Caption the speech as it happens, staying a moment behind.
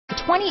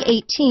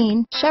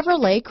2018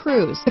 Chevrolet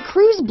Cruze. The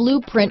Cruze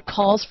blueprint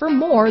calls for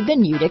more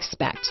than you'd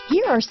expect.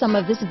 Here are some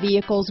of this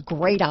vehicle's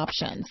great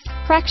options: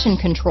 traction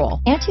control,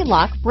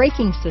 anti-lock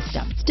braking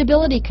system,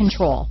 stability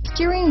control,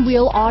 steering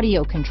wheel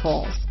audio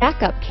controls,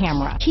 backup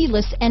camera,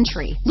 keyless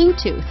entry,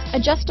 Bluetooth,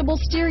 adjustable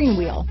steering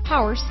wheel,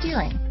 power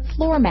steering,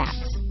 floor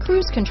mats,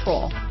 cruise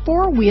control,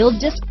 four-wheel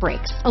disc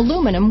brakes,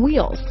 aluminum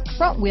wheels,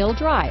 front-wheel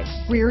drive,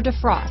 rear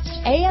defrost,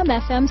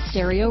 AM/FM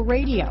stereo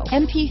radio,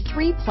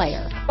 MP3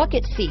 player,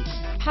 bucket seats,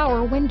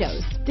 power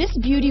windows. This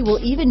beauty will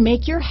even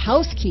make your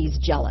house keys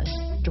jealous.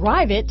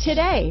 Drive it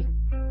today.